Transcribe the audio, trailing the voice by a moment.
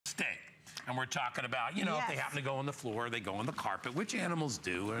And we're talking about, you know, if they happen to go on the floor, they go on the carpet, which animals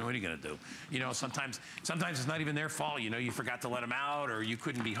do, and what are you gonna do? You know, sometimes it's not even their fault. You know, you forgot to let them out, or you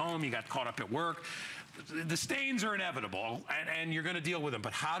couldn't be home, you got caught up at work. The stains are inevitable, and you're gonna deal with them.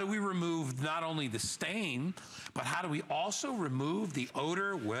 But how do we remove not only the stain, but how do we also remove the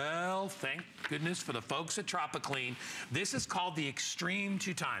odor? Well, thank goodness for the folks at Tropiclean. This is called the Extreme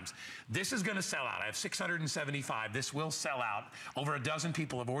 2 times. This is gonna sell out. I have 675. This will sell out. Over a dozen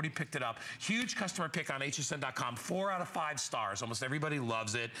people have already picked it up. Huge customer pick on hsn.com. 4 out of 5 stars. Almost everybody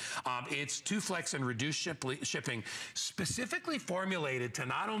loves it. It's 2 flex and reduced shipping, specifically formulated to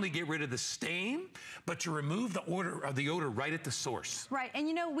not only get rid of the stain, but to remove the odor right at the source. Right, and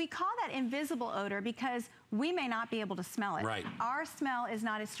you know, we call that invisible odor because we may not be able to smell it. Right. Our smell is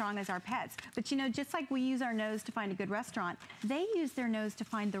not as strong as our pets. But you know, just like we use our nose to find a good restaurant, they use their nose to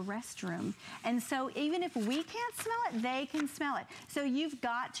find the restroom. And so even if we can't smell it, they can smell it. So you've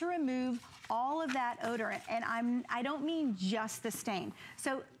got to remove all of that odor. And I don't mean just the stain.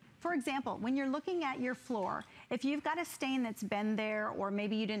 So for example, when you're looking at your floor, if you've got a stain that's been there, or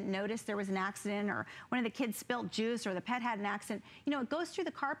maybe you didn't notice there was an accident, or one of the kids spilt juice, or the pet had an accident, you know, it goes through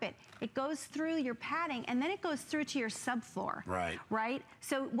the carpet, it goes through your padding, and then it goes through to your subfloor. Right. Right?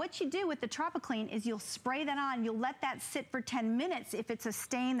 So what you do with the Tropiclean is you'll spray that on, you'll let that sit for 10 minutes if it's a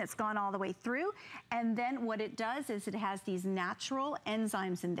stain that's gone all the way through, and then what it does is it has these natural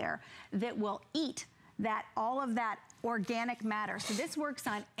enzymes in there that will eat all of that organic matter. So this works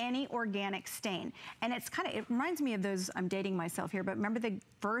on any organic stain. And it's it reminds me of those, I'm dating myself here, but remember the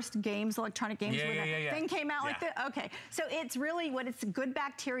first games, electronic games, when the thing came out like this? Okay, so it's really it's good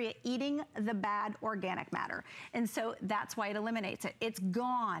bacteria eating the bad organic matter. And so that's why it eliminates it. It's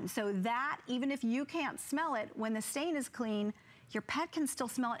gone. So that, even if you can't smell it, when the stain is clean, your pet can still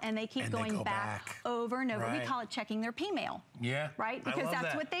smell it, and they keep going back over and over. We call it checking their pee mail. Yeah. Right? Because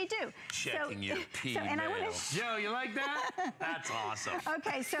that's what they do. Checking your pee mail. Joe, you like that? That's awesome.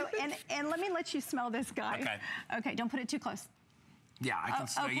 Okay, so, and let me let you smell this guy. Okay. Okay, don't put it too close. Yeah, I can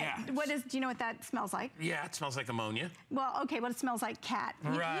smell, do you know what that smells like? Yeah, it smells like ammonia. Well, okay, well, it smells like cat.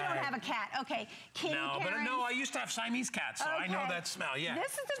 You don't have a cat. Okay, kitty No, I used to have Siamese cats, so I know that smell,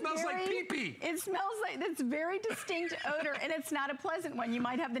 This is it smells like pee-pee. It smells like, it's very distinct odor, and it's not a pleasant one. You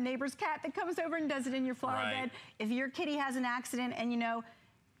might have the neighbor's cat that comes over and does it in your flower bed. If your kitty has an accident, and you know,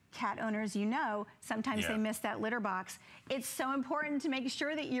 cat owners, you know, sometimes they miss that litter box. It's so important to make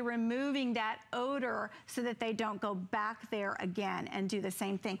sure that you're removing that odor so that they don't go back there again and do the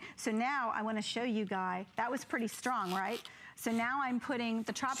same thing. So now I want to show you, Guy. That was pretty strong, right? So now I'm putting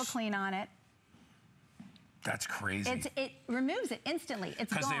the Tropiclean on it. That's crazy. It removes it instantly.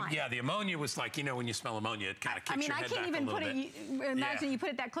 It's gone. Yeah, the ammonia was like, you know, when you smell ammonia, it kind of kicks your head back a little bit. I mean, I can't even put it, imagine you put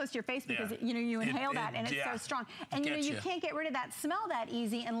it that close to your face because, you know, you inhale that and it's so strong. And, you know, you can't get rid of that smell that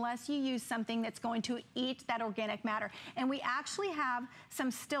easy unless you use something that's going to eat that organic matter. And we actually have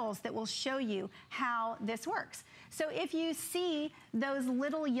some stills that will show you how this works. So if you see those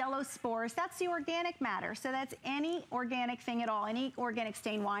little yellow spores, that's the organic matter. So that's any organic thing at all, any organic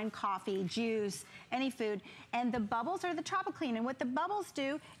stain, wine, coffee, juice, any food. And the bubbles are the Tropiclean. And what the bubbles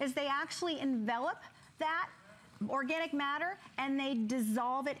do is they actually envelop that organic matter and they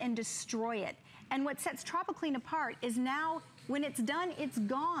dissolve it and destroy it. And what sets Tropiclean apart is now, when it's done, it's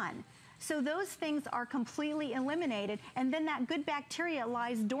gone. So those things are completely eliminated, and then that good bacteria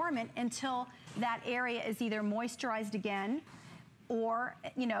lies dormant until that area is either moisturized again, or,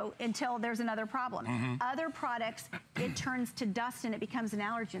 you know, until there's another problem. Other products, it turns to dust and it becomes an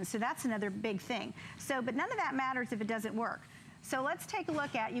allergen. So that's another big thing. So, but none of that matters if it doesn't work. So let's take a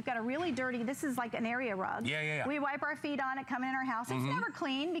look at, you've got a really dirty, this is like an area rug. We wipe our feet on it, come in our house. It's never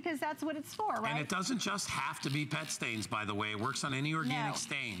clean because that's what it's for, right? And it doesn't just have to be pet stains, by the way. It works on any organic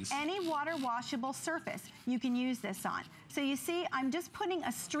stains. Any water washable surface you can use this on. So you see, I'm just putting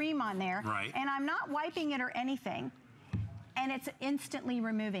a stream on there. And I'm not wiping it or anything. And it's instantly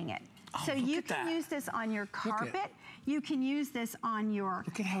removing it. So you can use this on your carpet. You can use this on your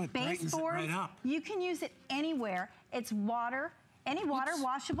baseboard. You can use it anywhere. It's water, any water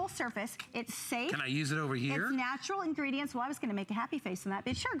washable surface. It's safe. Can I use it over here? It's natural ingredients. Well, I was going to make a happy face on that,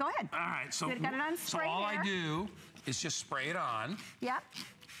 but sure, go ahead. All right, so, got it on spray all I do is just spray it on.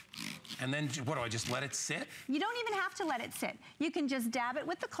 And then what do I just let it sit? You don't even have to let it sit. You can just dab it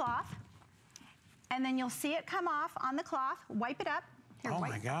with the cloth, and then you'll see it come off on the cloth. Wipe it up. Here,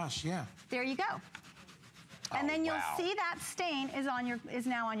 my gosh, There you go. And then you'll see that stain is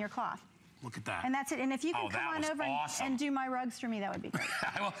now on your cloth. Look at that. And that's it. And if you can come on over and do my rugs for me, that would be great.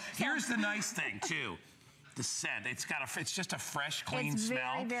 Well, here's the nice thing, too. the scent. It's just a fresh, clean it's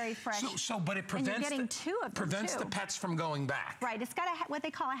smell. Very, very fresh. But it prevents, and you're getting two of them prevents too. the pets from going back. Right, it's got what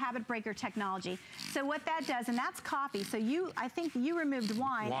they call a habit breaker technology. So what that does, and that's coffee. So I think you removed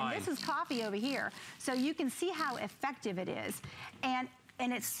wine, and this is coffee over here. So you can see how effective it is.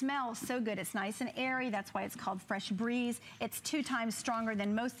 And it smells so good. It's nice and airy. That's why it's called Fresh Breeze. It's 2 times stronger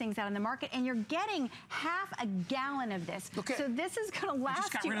than most things out in the market. And you're getting half a gallon of this. So this is going to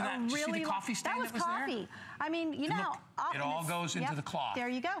last you a really long time. That was coffee. I mean, you know. Look, it all goes into the cloth. There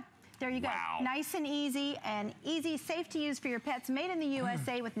you go. There you go. Wow. Nice and easy, safe to use for your pets, made in the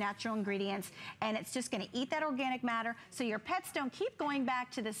USA with natural ingredients, and it's just gonna eat that organic matter so your pets don't keep going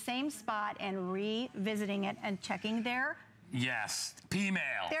back to the same spot and revisiting it and checking their Yes, P-mail.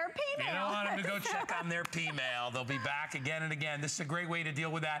 Their P-mail. You don't want them to go check on their P-mail. They'll be back again and again. This is a great way to deal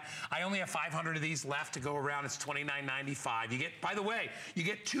with that. I only have 500 of these left to go around. It's $29.95. You get, by the way, you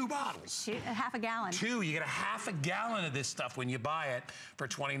get 2 bottles. Half a gallon. 2. You get a half a gallon of this stuff when you buy it for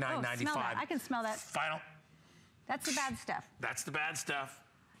 $29.95. Smell that. I can smell that. Final. That's the bad stuff. That's the bad stuff.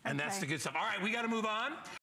 And that's the good stuff. All right, we got to move on.